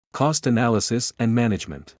Cost analysis and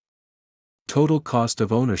management. Total cost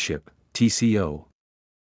of ownership, TCO.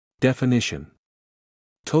 Definition.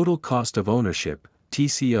 Total cost of ownership,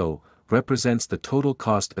 TCO, represents the total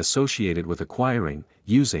cost associated with acquiring,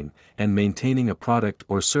 using, and maintaining a product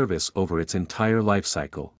or service over its entire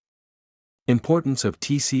lifecycle. Importance of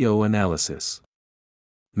TCO analysis.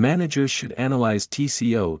 Managers should analyze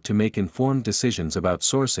TCO to make informed decisions about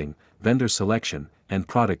sourcing, vendor selection, and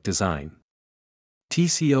product design.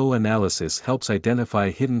 TCO analysis helps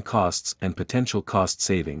identify hidden costs and potential cost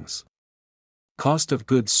savings. Cost of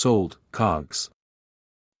goods sold, COGS.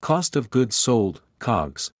 Cost of goods sold,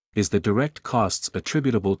 COGS, is the direct costs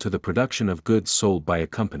attributable to the production of goods sold by a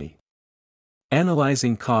company.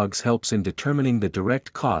 Analyzing COGS helps in determining the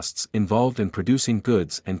direct costs involved in producing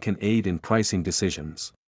goods and can aid in pricing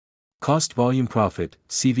decisions. Cost volume profit,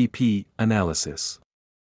 CVP Analysis.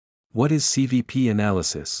 What is CVP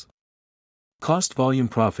analysis? Cost volume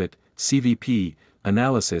profit, CVP,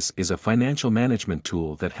 analysis is a financial management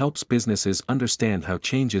tool that helps businesses understand how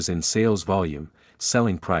changes in sales volume,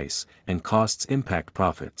 selling price, and costs impact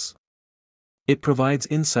profits. It provides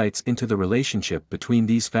insights into the relationship between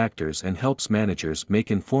these factors and helps managers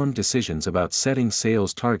make informed decisions about setting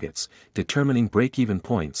sales targets, determining break-even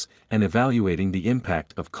points, and evaluating the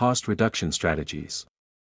impact of cost reduction strategies.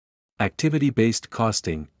 Activity-based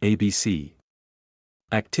costing, ABC.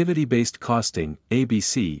 Activity-based costing,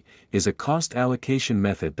 ABC, is a cost allocation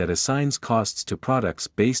method that assigns costs to products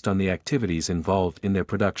based on the activities involved in their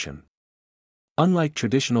production. Unlike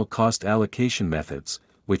traditional cost allocation methods,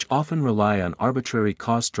 which often rely on arbitrary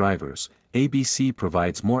cost drivers, ABC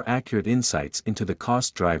provides more accurate insights into the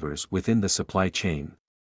cost drivers within the supply chain.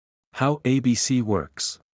 How ABC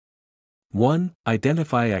works. 1.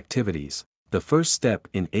 Identify activities. The first step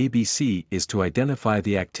in ABC is to identify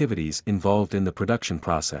the activities involved in the production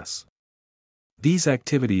process. These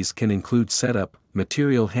activities can include setup,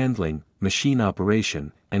 material handling, machine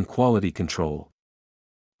operation, and quality control.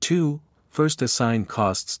 2. First assign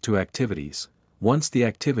costs to activities. Once the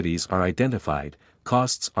activities are identified,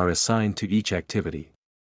 costs are assigned to each activity.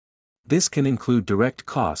 This can include direct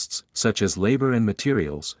costs, such as labor and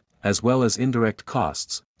materials, as well as indirect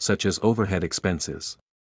costs, such as overhead expenses.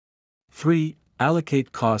 3.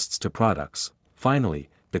 Allocate costs to products. Finally,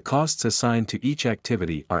 the costs assigned to each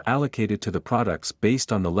activity are allocated to the products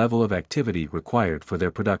based on the level of activity required for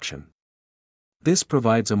their production. This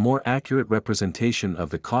provides a more accurate representation of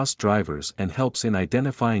the cost drivers and helps in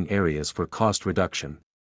identifying areas for cost reduction.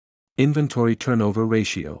 Inventory turnover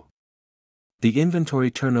ratio. The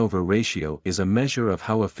inventory turnover ratio is a measure of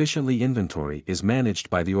how efficiently inventory is managed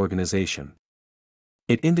by the organization.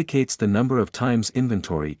 It indicates the number of times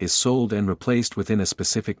inventory is sold and replaced within a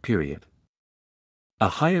specific period. A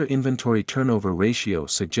higher inventory turnover ratio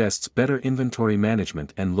suggests better inventory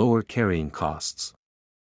management and lower carrying costs.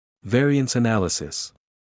 Variance analysis.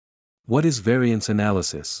 What is variance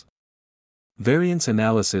analysis? Variance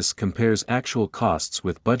analysis compares actual costs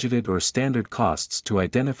with budgeted or standard costs to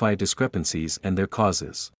identify discrepancies and their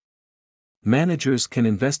causes. Managers can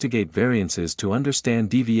investigate variances to understand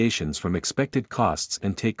deviations from expected costs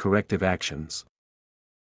and take corrective actions.